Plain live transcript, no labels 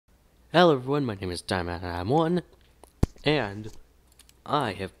Hello everyone, my name is Diamond and I'm one, and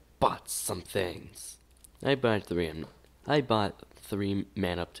I have bought some things. I bought three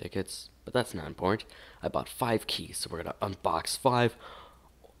man-up tickets, but that's not important. I bought 5 keys, so we're gonna unbox 5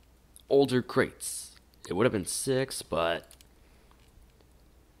 older crates. It would have been 6, but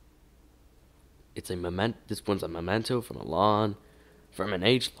this one's a memento from an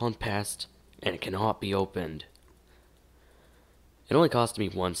age long past, and it cannot be opened. It only cost me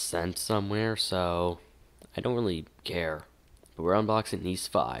 1 cent somewhere, so I don't really care. But we're unboxing these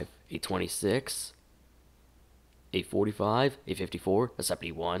 5. A 26, a 45, a 54, a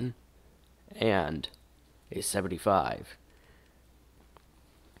 71, and a 75.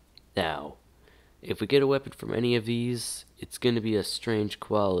 Now, if we get a weapon from any of these, it's going to be a strange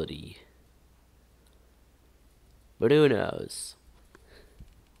quality. But who knows?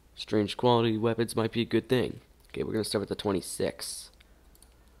 Strange quality weapons might be a good thing. Okay, we're going to start with the 26.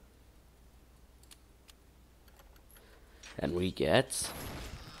 And we get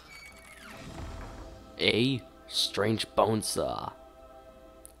a strange bone saw.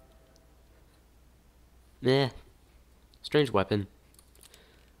 Strange weapon.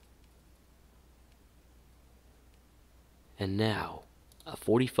 And now, a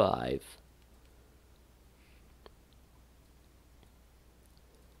 45.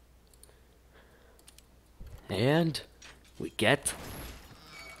 And we get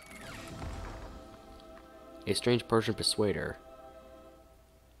a strange Persian persuader.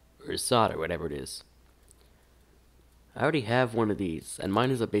 Or solder, whatever it is. I already have one of these, and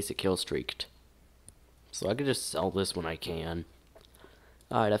mine is a basic kill streaked. So I could just sell this when I can.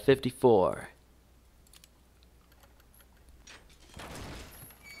 Alright, a 54.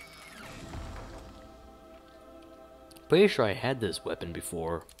 Pretty sure I had this weapon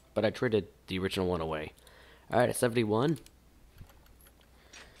before, but I traded the original one away. Alright, a 71.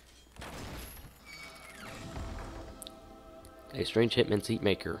 A strange Hitman's Heat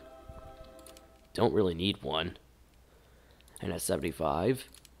Maker. Don't really need one. And a 75.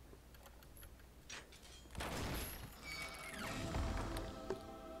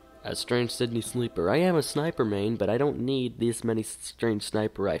 A strange Sydney Sleeper. I am a sniper main, but I don't need this many strange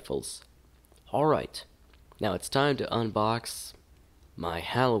sniper rifles. Alright. Now it's time to unbox my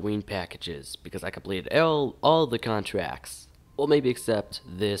Halloween packages, because I completed all the contracts. Well, maybe except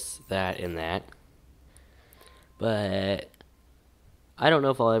this, that, and that. But I don't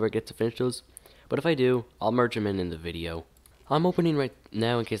know if I'll ever get to finish those. But if I do, I'll merge them in the video. I'm opening right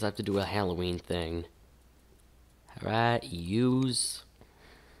now in case I have to do a Halloween thing. Alright, use.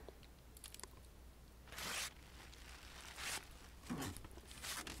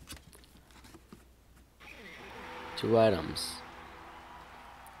 Two items.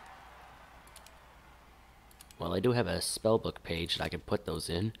 Well, I do have a spellbook page that I can put those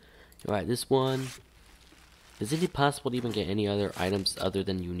in. Alright, this one. Is it possible to even get any other items other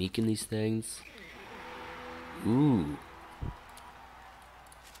than unique in these things? Ooh.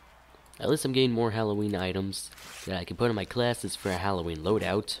 At least I'm getting more Halloween items that I can put in my classes for a Halloween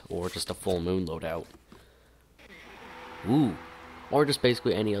loadout, or just a full moon loadout. Ooh. Or just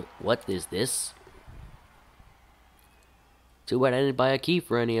basically any other. What is this? Too bad I didn't buy a key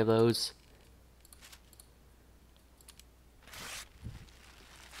for any of those.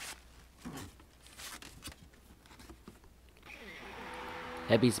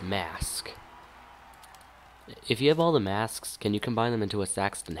 Hebby's mask. If you have all the masks, can you combine them into a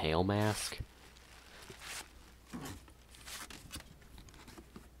Saxton Hale mask?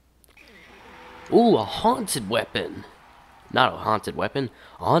 Ooh, a haunted weapon! Not a haunted weapon,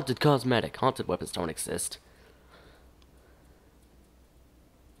 a haunted cosmetic. Haunted weapons don't exist.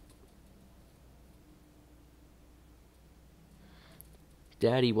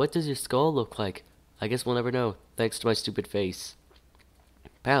 Daddy, what does your skull look like? I guess we'll never know, thanks to my stupid face.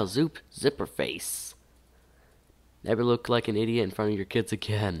 Pal Zoop, zipper face. Never look like an idiot in front of your kids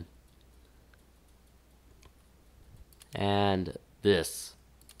again. And this.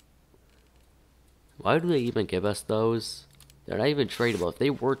 Why do they even give us those? They're not even tradable. If they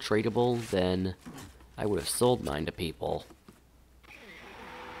were tradable, then I would have sold mine to people.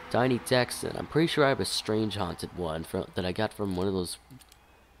 Tiny Texan. I'm pretty sure I have a strange haunted one that I got from one of those.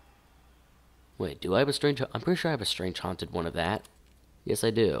 Wait, do I have a strange? I'm pretty sure I have a strange haunted one of that. Yes,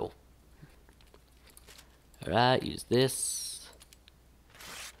 I do. Alright, use this.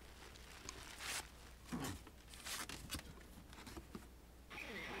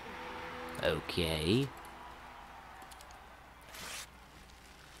 Okay.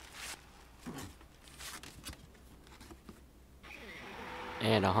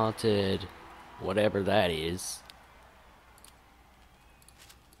 And a haunted whatever that is.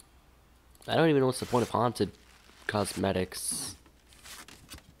 I don't even know what's the point of haunted cosmetics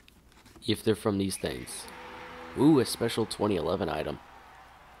if they're from these things. Ooh, a special 2011 item.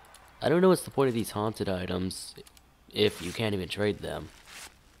 I don't know what's the point of these haunted items if you can't even trade them.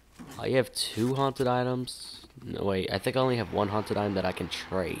 I have 2 haunted items. No, wait, I think I only have 1 haunted item that I can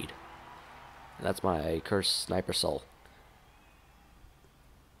trade. And that's my cursed sniper soul.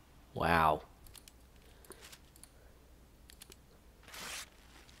 Wow.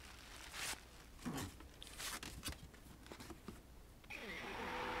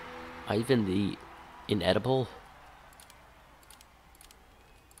 Even the inedible.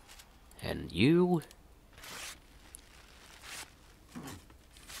 And you.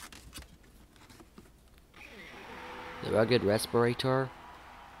 The rugged respirator.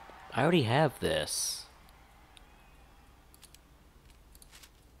 I already have this.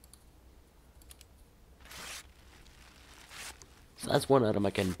 So that's one item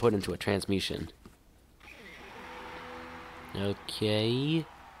I can put into a transmutation. Okay.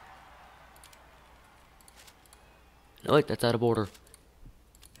 No, wait, that's out of order.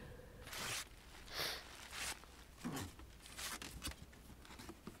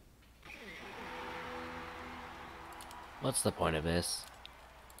 What's the point of this?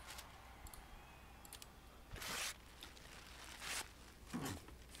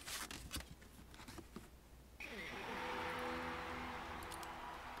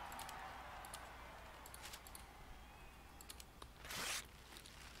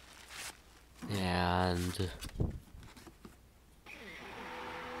 And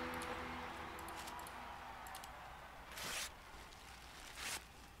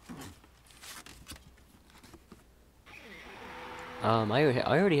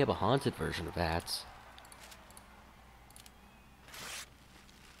I already have a haunted version of that.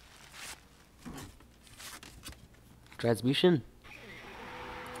 Transmutation?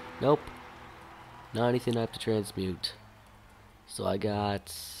 Nope. Not anything I have to transmute. So I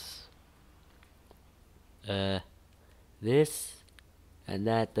got this and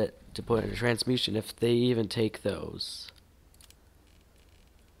that to put in a transmutation if they even take those.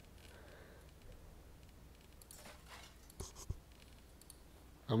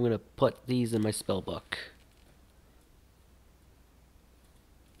 I'm gonna put these in my spell book.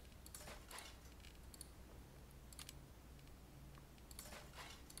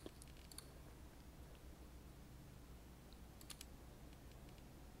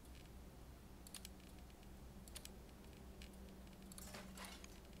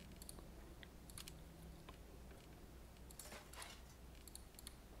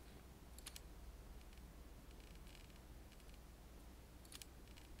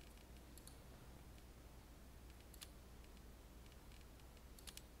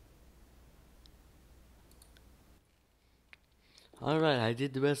 Alright, I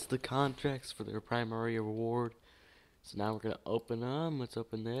did the rest of the contracts for their primary reward. So now we're gonna open them. Let's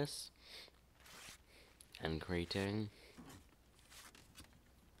open this. And creating.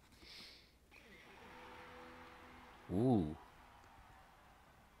 Ooh.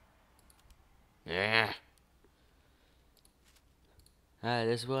 Yeah. Alright,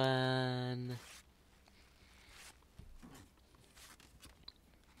 this one.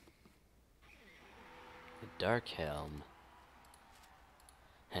 The Dark Helm.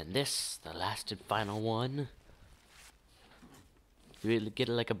 And this, the last and final one. Do we get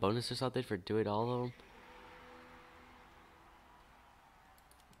like a bonus or something for doing all of them?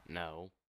 No.